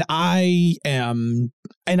 and I'm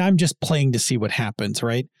just playing to see what happens,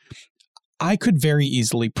 right? I could very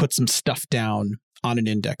easily put some stuff down on an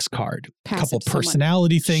index card, a couple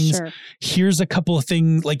personality things. Sure. Here's a couple of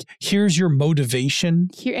things, like here's your motivation,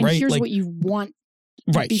 right? Here's like, what you want.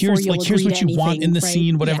 Right. Here's what you want in the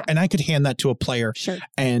scene, whatever. Yeah. And I could hand that to a player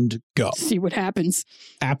and go. See what happens.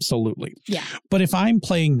 Absolutely. Yeah. But if I'm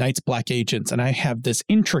playing Night's Black Agents and I have this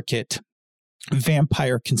intricate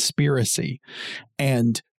vampire conspiracy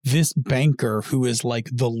and this banker who is like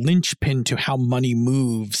the linchpin to how money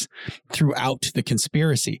moves throughout the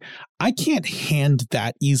conspiracy, I can't hand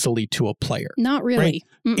that easily to a player. Not really.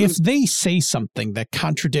 Right? If they say something that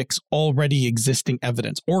contradicts already existing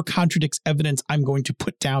evidence or contradicts evidence I'm going to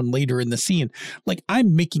put down later in the scene, like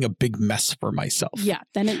I'm making a big mess for myself. Yeah,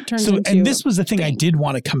 then it turns into and this was the thing I did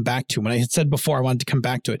want to come back to. When I had said before I wanted to come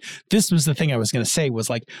back to it, this was the thing I was going to say was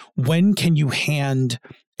like, when can you hand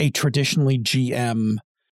a traditionally GM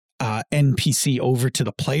NPC over to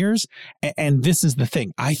the players? And this is the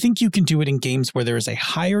thing. I think you can do it in games where there is a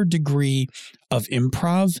higher degree of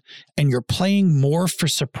improv and you're playing more for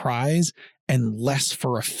surprise and less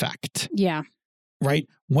for effect. Yeah. Right?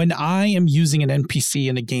 When I am using an NPC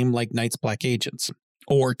in a game like Night's Black Agents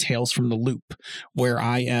or Tales from the Loop, where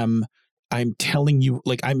I'm telling you,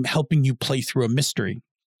 like I'm helping you play through a mystery,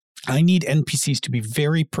 I need NPCs to be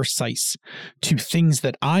very precise to things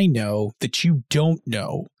that I know that you don't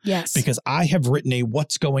know. Yes. Because I have written a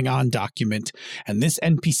what's going on document, and this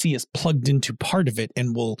NPC is plugged into part of it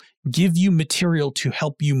and will give you material to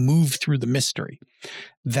help you move through the mystery.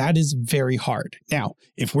 That is very hard. Now,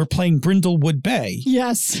 if we're playing Brindlewood Bay,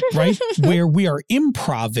 yes, right, where we are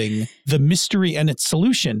improving the mystery and its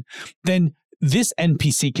solution, then this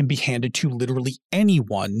NPC can be handed to literally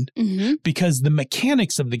anyone because the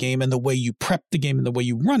mechanics of the game and the way you prep the game and the way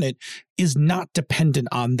you run it is not dependent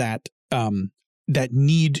on that that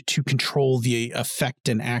need to control the effect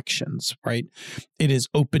and actions, right? It is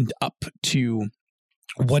opened up to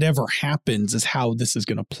whatever happens is how this is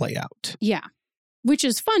going to play out. Yeah, which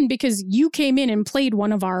is fun because you came in and played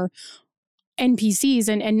one of our NPCs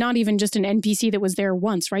and not even just an NPC that was there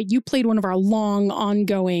once, right? You played one of our long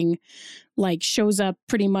ongoing, like shows up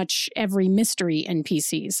pretty much every mystery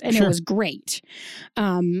NPCs, and it was great.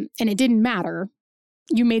 And it didn't matter.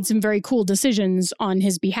 You made some very cool decisions on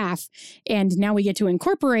his behalf, and now we get to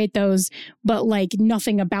incorporate those, but like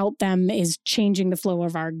nothing about them is changing the flow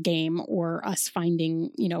of our game or us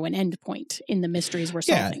finding, an end point in the mysteries we're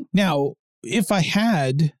solving. Yeah. Now, if I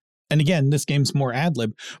had, and again, this game's more ad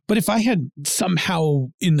lib, but if I had somehow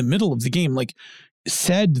in the middle of the game, like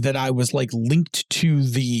said that I was like linked to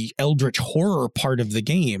the Eldritch horror part of the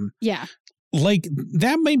game. Yeah. Like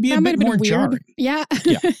that might be a bit more jarring. Yeah.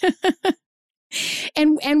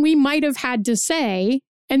 And we might have had to say,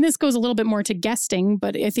 and this goes a little bit more to guesting,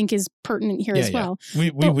 but I think is pertinent here as well.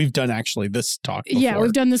 We've done actually this talk before. Yeah,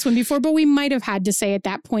 we've done this one before, but we might have had to say at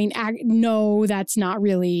that point, no, that's not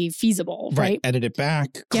really feasible, right? Edit it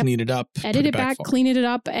back, clean it up. Edit it back, clean it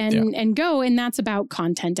up, and go. And that's about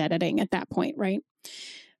content editing at that point, right?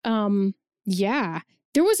 Yeah.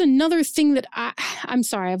 There was another thing that I'm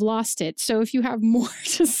sorry, I've lost it. So if you have more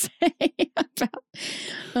to say about,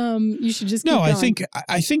 you should just keep going.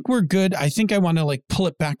 I think we're good. I think I want to like pull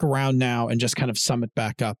it back around now and just kind of sum it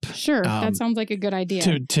back up. Sure, that sounds like a good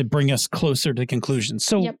idea. To bring us closer to conclusion.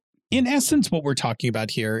 So in essence, what we're talking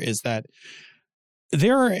about here is that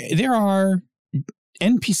there are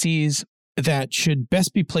NPCs that should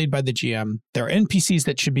best be played by the GM. There are NPCs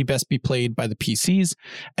that should be best be played by the PCs,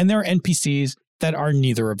 and there are NPCs that are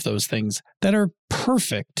neither of those things, that are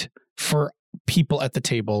perfect for people at the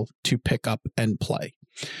table to pick up and play.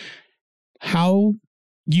 How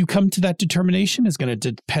you come to that determination is going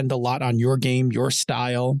to depend a lot on your game, your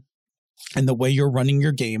style, and the way you're running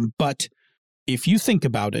your game. But if you think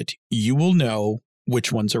about it, you will know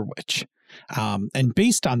which ones are which. And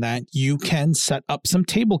based on that, you can set up some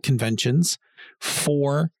table conventions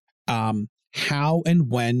for how and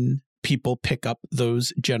when people pick up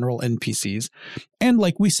those general NPCs. And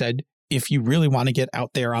like we said, if you really want to get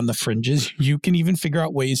out there on the fringes, you can even figure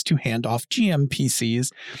out ways to hand off GM PCs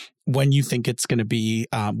when you think it's going to be,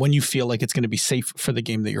 when you feel like it's going to be safe for the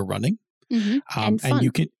game that you're running.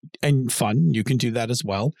 And fun. You can do that as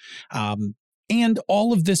well. And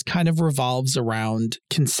all of this kind of revolves around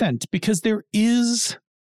consent, because there is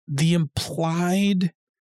the implied,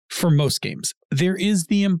 for most games, there is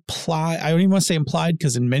the implied, I don't even want to say implied,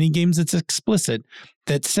 because in many games it's explicit,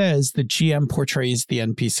 that says the GM portrays the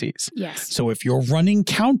NPCs. Yes. So if you're running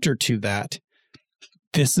counter to that,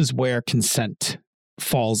 this is where consent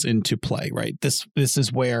falls into play, right? This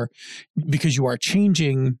is where, because you are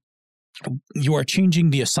changing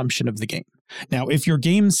the assumption of the game. Now, if your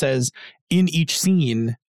game says in each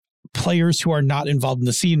scene, players who are not involved in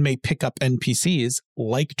the scene may pick up NPCs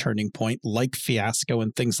like Turning Point, like Fiasco,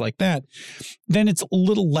 and things like that, then it's a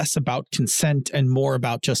little less about consent and more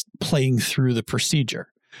about just playing through the procedure.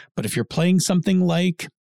 But if you're playing something like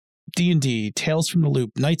D&D, Tales from the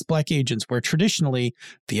Loop, Night's Black Agents, where traditionally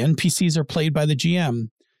the NPCs are played by the GM,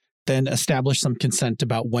 then establish some consent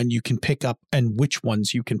about when you can pick up and which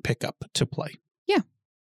ones you can pick up to play. Yeah.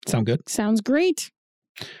 Sound good? Sounds great.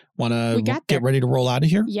 Want to get ready to roll out of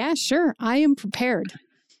here? Yeah, sure. I am prepared.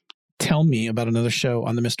 Tell me about another show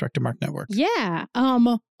on the Misdirected Mark Network. Yeah.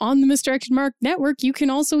 On the Misdirected Mark Network, you can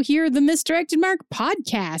also hear the Misdirected Mark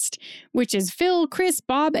podcast, which is Phil, Chris,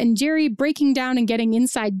 Bob, and Jerry breaking down and getting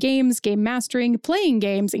inside games, game mastering, playing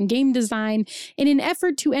games, and game design in an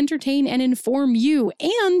effort to entertain and inform you.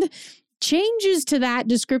 And changes to that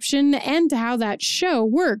description and to how that show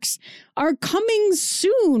works are coming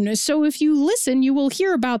soon. So if you listen, you will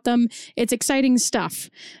hear about them. It's exciting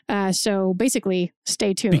stuff. So basically,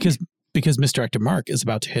 stay tuned. Because Misdirected Mark is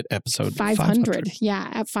about to hit episode 500. Yeah,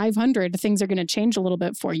 at 500, things are going to change a little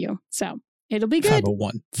bit for you. So it'll be good.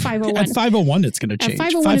 501. 501. At 501, it's going to change.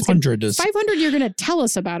 500 is 500, you're going to tell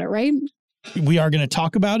us about it, right? We are going to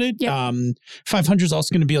talk about it. Yep. 500 is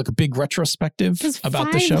also going to be like a big retrospective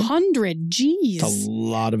about the show. 500, geez. It's a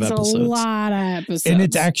lot of episodes. It's a lot of episodes. And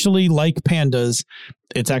it's actually like Pandas.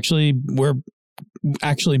 We're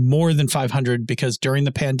actually more than 500 because during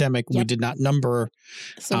the pandemic, we did not number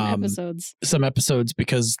some episodes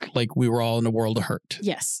because like we were all in a world of hurt.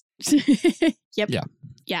 Yes. Yep.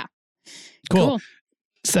 Yeah. Cool.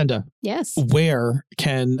 Senda. Yes. Where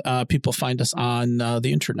can people find us on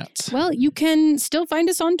the internets? Well, you can still find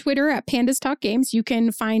us on Twitter at Pandas Talk Games. You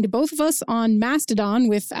can find both of us on Mastodon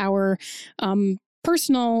with our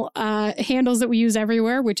personal handles that we use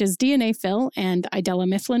everywhere, which is DNA Phil and Idella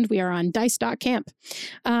Mifflin. We are on dice.camp.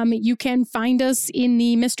 You can find us in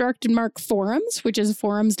the Misdirected Mark forums, which is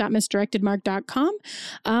forums.misdirectedmark.com.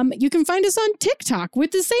 You can find us on TikTok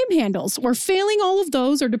with the same handles, or failing all of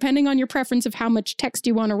those, or depending on your preference of how much text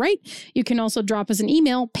you want to write, you can also drop us an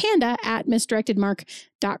email,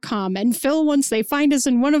 panda@misdirectedmark.com. And Phil, once they find us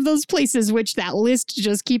in one of those places, which that list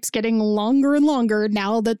just keeps getting longer and longer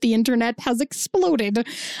now that the internet has exploded,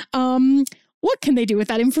 what can they do with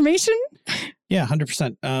that information? Yeah,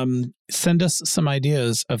 100%. Send us some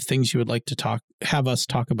ideas of things you would like to have us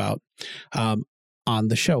talk about on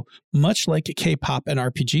the show. Much like K-pop and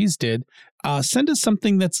RPGs did, send us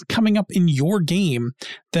something that's coming up in your game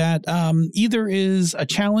that either is a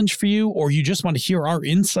challenge for you, or you just want to hear our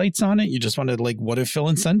insights on it. You just want to what if Phil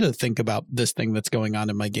and Senda think about this thing that's going on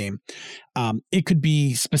in my game? It could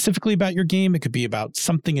be specifically about your game. It could be about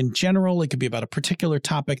something in general. It could be about a particular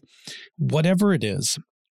topic. Whatever it is,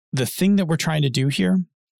 the thing that we're trying to do here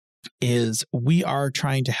is we are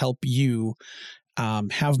trying to help you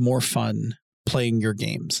have more fun playing your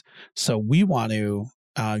games. So we want to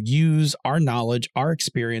use our knowledge, our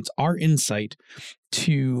experience, our insight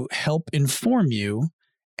to help inform you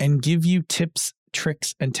and give you tips,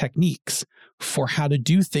 tricks, and techniques for how to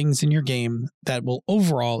do things in your game that will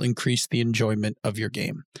overall increase the enjoyment of your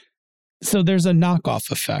game. So there's a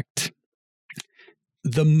knockoff effect.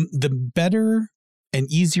 The better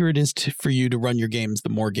and easier it is for you to run your games, the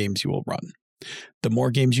more games you will run. The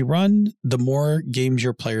more games you run, the more games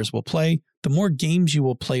your players will play, the more games you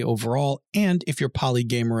will play overall. And if you're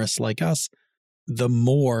polygamerous like us, the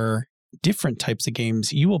more different types of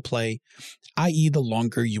games you will play, i.e. the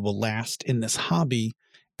longer you will last in this hobby.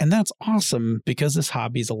 And that's awesome because this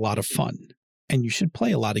hobby is a lot of fun and you should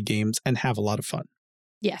play a lot of games and have a lot of fun.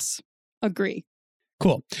 Yes, agree.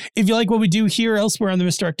 Cool. If you like what we do here elsewhere on the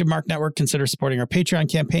Misdirected Mark Network, consider supporting our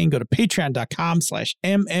Patreon campaign. Go to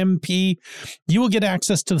patreon.com/MMP. You will get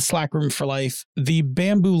access to the Slack Room for Life, the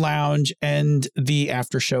Bamboo Lounge, and the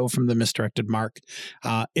after show from the Misdirected Mark.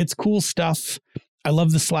 It's cool stuff. I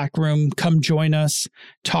love the Slack Room. Come join us.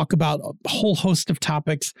 Talk about a whole host of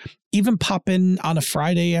topics. Even pop in on a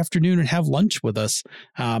Friday afternoon and have lunch with us.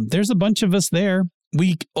 There's a bunch of us there.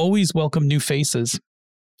 We always welcome new faces.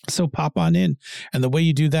 So pop on in. And the way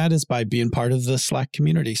you do that is by being part of the Slack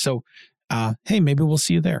community. So, hey, maybe we'll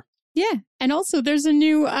see you there. Yeah. And also there's a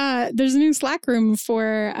new Slack room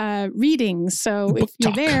for reading. So if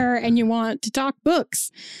you're there and you want to talk books,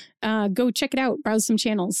 go check it out. Browse some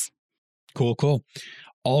channels. Cool.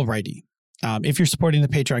 All righty. If you're supporting the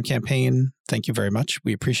Patreon campaign, thank you very much.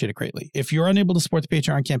 We appreciate it greatly. If you're unable to support the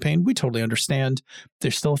Patreon campaign, we totally understand.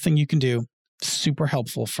 There's still a thing you can do. Super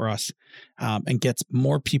helpful for us, and gets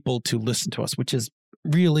more people to listen to us, which is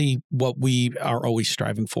really what we are always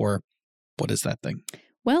striving for. What is that thing?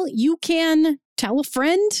 Well, you can tell a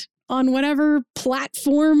friend on whatever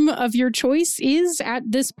platform of your choice is at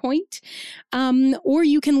this point. Or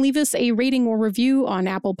you can leave us a rating or review on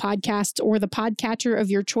Apple Podcasts or the podcatcher of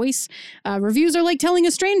your choice. Reviews are like telling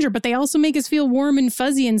a stranger, but they also make us feel warm and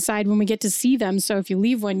fuzzy inside when we get to see them. So if you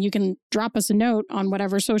leave one, you can drop us a note on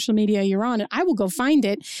whatever social media you're on, and I will go find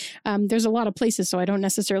it. There's a lot of places, so I don't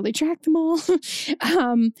necessarily track them all.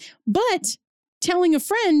 But telling a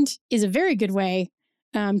friend is a very good way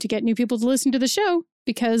to get new people to listen to the show,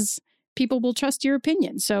 because people will trust your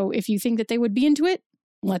opinion. So if you think that they would be into it,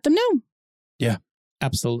 let them know. Yeah,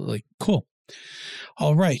 absolutely. Cool.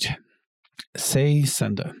 All right. Say,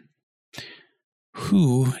 Senda,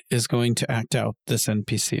 who is going to act out this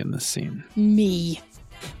NPC in this scene? Me.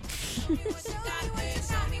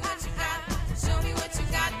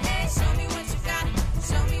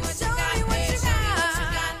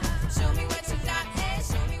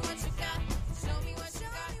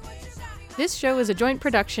 This show is a joint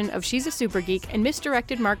production of She's a Super Geek and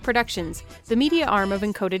Misdirected Mark Productions, the media arm of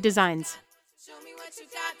Encoded Designs. Show me what you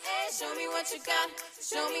got, eh? Show me what you got.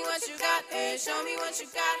 Show me what you got, eh? Show me what you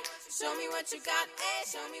got. Show me what you got, eh?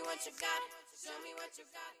 Show me what you got. Show me what you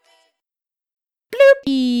got, eh?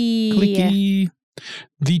 Clicky.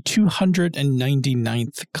 The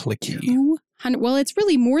 299th Clicky. Well, it's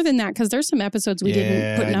really more than that, because there's some episodes we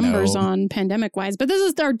didn't put numbers on pandemic-wise. But this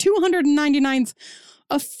is our 299th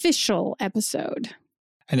official episode.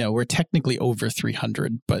 I know we're technically over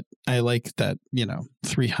 300, but I like that,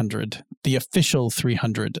 300, the official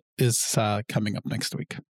 300 is coming up next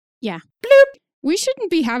week. Yeah. Bloop. We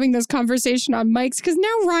shouldn't be having this conversation on mics, because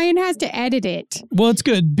now Ryan has to edit it. Well, it's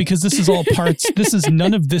good because this is all parts.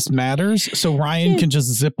 None of this matters. So Ryan can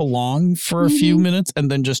just zip along for a few minutes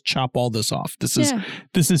and then just chop all this off. This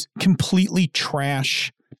is completely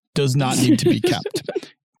trash. Does not need to be kept.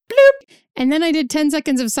 Bloop. And then I did 10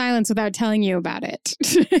 seconds of silence without telling you about it.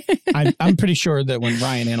 I'm pretty sure that when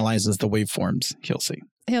Ryan analyzes the waveforms, he'll see.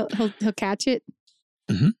 He'll catch it.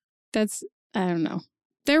 Mm-hmm. I don't know.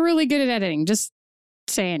 They're really good at editing. Just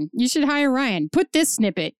saying. You should hire Ryan. Put this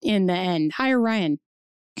snippet in the end. Hire Ryan.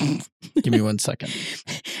 Give me 1 second.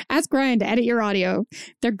 Ask Ryan to edit your audio.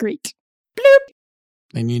 They're great. Bloop.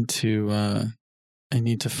 I need to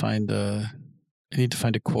find a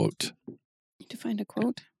quote. Need to find a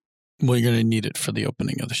quote? Well, you're going to need it for the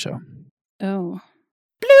opening of the show. Oh.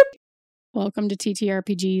 Bloop. Welcome to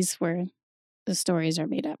TTRPGs, where the stories are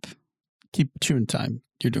made up. Keep chewing time.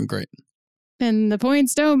 You're doing great. And the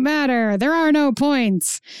points don't matter. There are no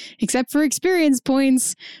points, except for experience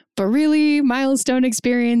points. But really, milestone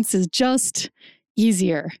experience is just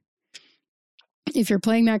easier if you're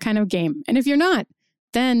playing that kind of game. And if you're not,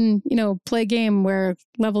 then, play a game where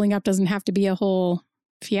leveling up doesn't have to be a whole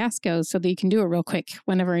fiasco, so that you can do it real quick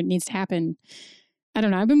whenever it needs to happen. I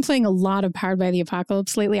don't know. I've been playing a lot of Powered by the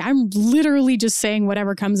Apocalypse lately. I'm literally just saying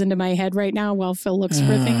whatever comes into my head right now while Phil looks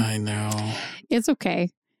for things. I know. It's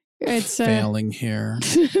okay. It's failing here.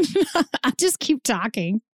 I'll just keep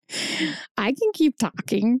talking. I can keep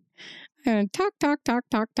talking. Talk.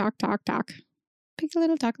 Pick a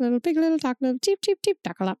little, talk a little, pick a little, talk a little, cheep,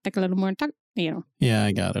 talk a lot, pick a little more, talk, Yeah,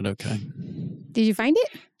 I got it. Okay. Did you find it?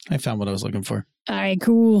 I found what I was looking for. All right,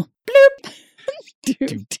 cool. Bloop.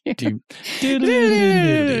 Bloop.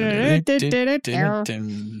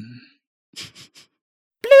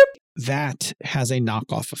 That has a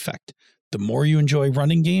knockoff effect. The more you enjoy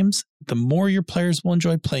running games, the more your players will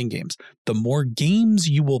enjoy playing games. The more games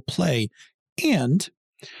you will play, and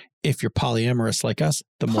if you're polyamorous like us,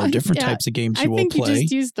 the more different types of games you will play. I think you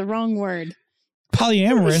just used the wrong word.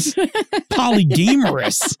 Polyamorous?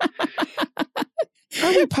 Polygamorous.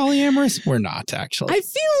 Are we polyamorous? We're not, actually. I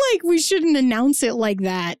feel like we shouldn't announce it like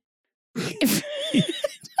that.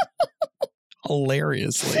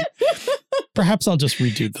 Hilariously. Perhaps I'll just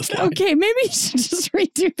redo this line. Okay, maybe you should just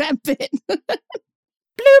redo that bit.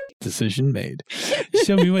 Bloop. Decision made.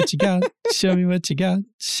 Show me what you got. Show me what you got.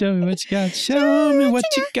 Show me what you got. Show me what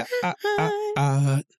you got.